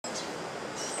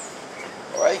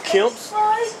right, Kemps.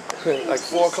 Like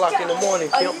 4 o'clock in the morning,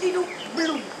 Kemp.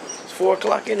 It's 4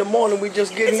 o'clock in the morning. We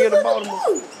just getting here to Baltimore.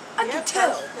 I can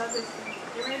tell.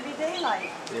 You're gonna be daylight.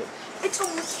 Yeah. It's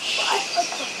almost 5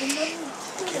 o'clock in the morning.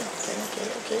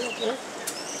 Okay.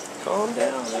 Calm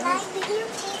down, Can man. I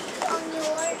videotape on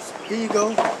yours? Here you go.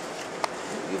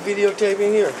 You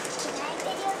videotaping here. Can I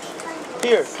videotape on yours?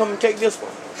 Here, come and take this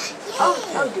one.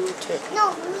 I'll do it. Here.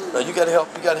 No, me. No, you gotta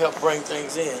help. You gotta help bring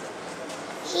things in.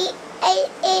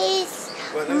 It is.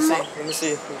 Well, let me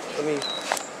see. Let me.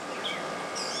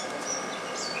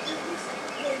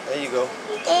 There you go.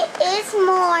 It is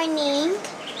morning.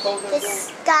 The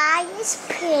sky is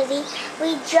pretty.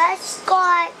 We just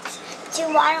got to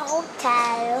our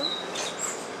hotel.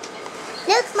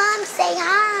 Look, Mom, say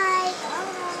hi.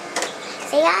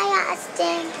 Say hi,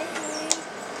 Austin.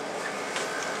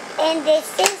 And this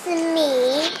is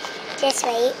me. Just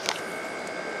wait.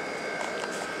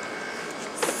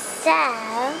 So,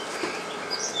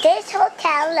 this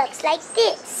hotel looks like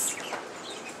this.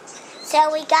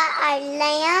 So we got our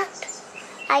lamp,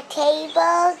 our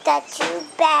table, the 2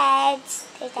 beds,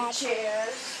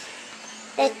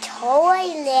 the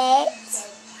toilet,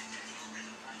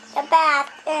 the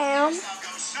bathroom,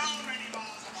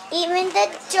 even the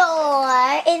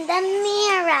door in the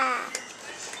mirror.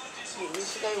 You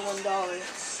should get $1.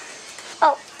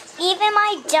 Oh, even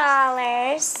my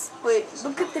dollars. Wait,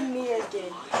 look at the mirror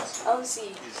again. I'll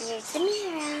see. Here's the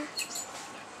mirror.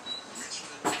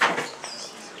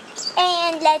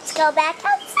 And let's go back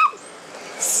outside.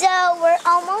 So we're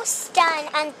almost done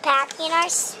unpacking our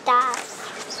stuff.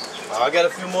 I got a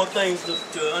few more things to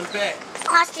unpack.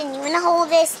 Austin, you want to hold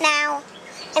this now?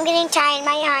 I'm getting tired.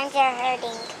 My arms are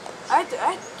hurting. I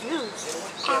do.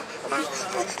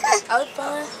 Out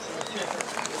fine.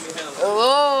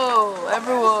 Hello,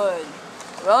 everyone.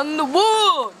 Around the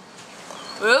world.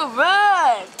 We're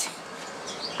right.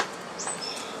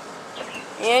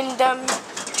 And I'm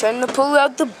trying to pull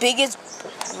out the biggest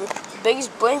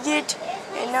blanket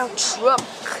in our truck.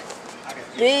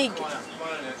 Big,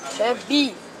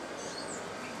 heavy,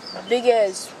 big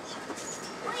as.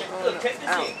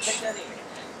 Ouch.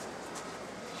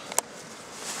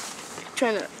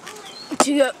 Trying to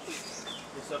dig up.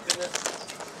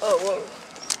 Oh, whoa.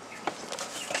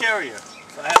 Carrier.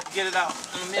 So I have to get it out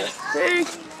in a minute.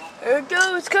 There it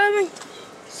goes. It's coming.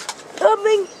 It's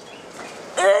coming.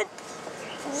 And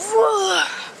whoa.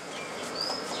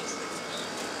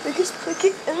 Biggest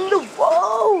blanket in the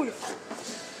world.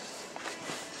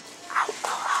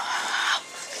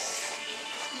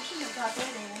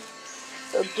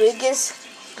 The biggest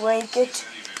blanket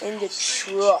in the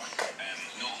truck.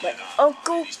 My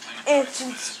Uncle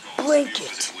Anthony's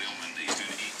blanket.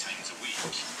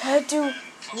 Had to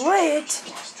lay it.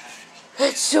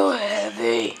 It's so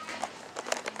heavy.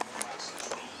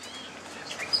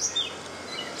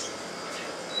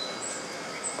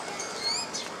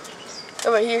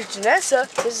 Alright, here's Janessa.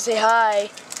 Just say hi.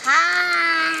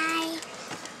 Hi.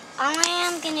 All I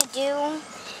am going to do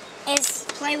is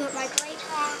play with my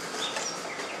playcraft.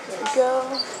 There we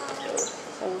go.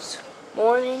 Almost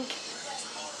morning.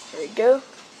 There we go.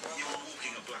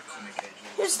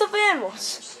 Here's the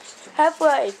animals. Have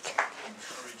like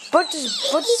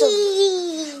bunches of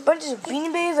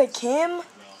beanie babies like him.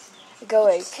 Go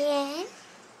like. Okay.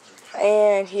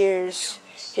 And here's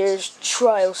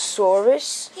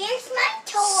Triosaurus, Here's my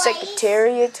toys.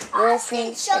 Secretariat,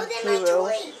 Wolfie, Show and them my Hero.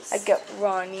 toys. I got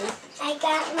Ronnie. I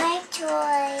got my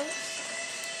toys.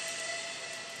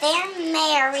 They're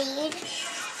married.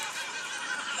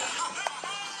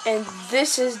 And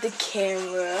this is the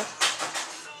camera.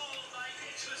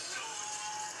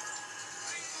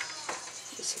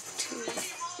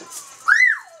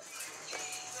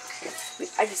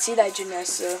 I can see that,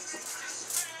 Janessa.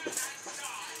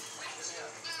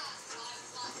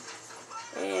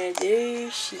 And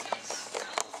there she is.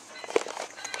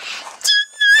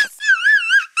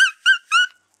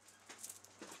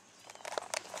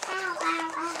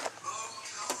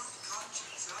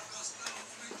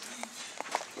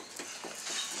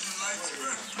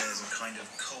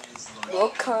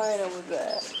 What kind of was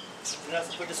that? You have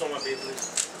to put this on my bed,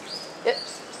 please. Yep.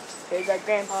 Here's our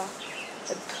grandpa.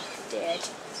 Dad.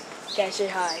 Dad, say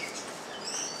hi.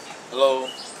 Hello.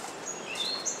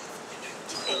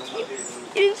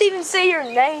 You didn't even say your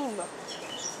name.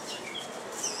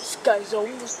 This guy's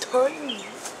almost turning.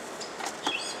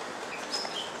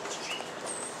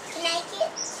 Can I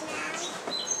get snacks?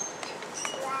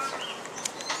 Wow.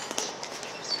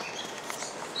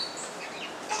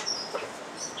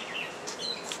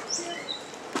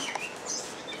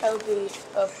 That'll be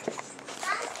up.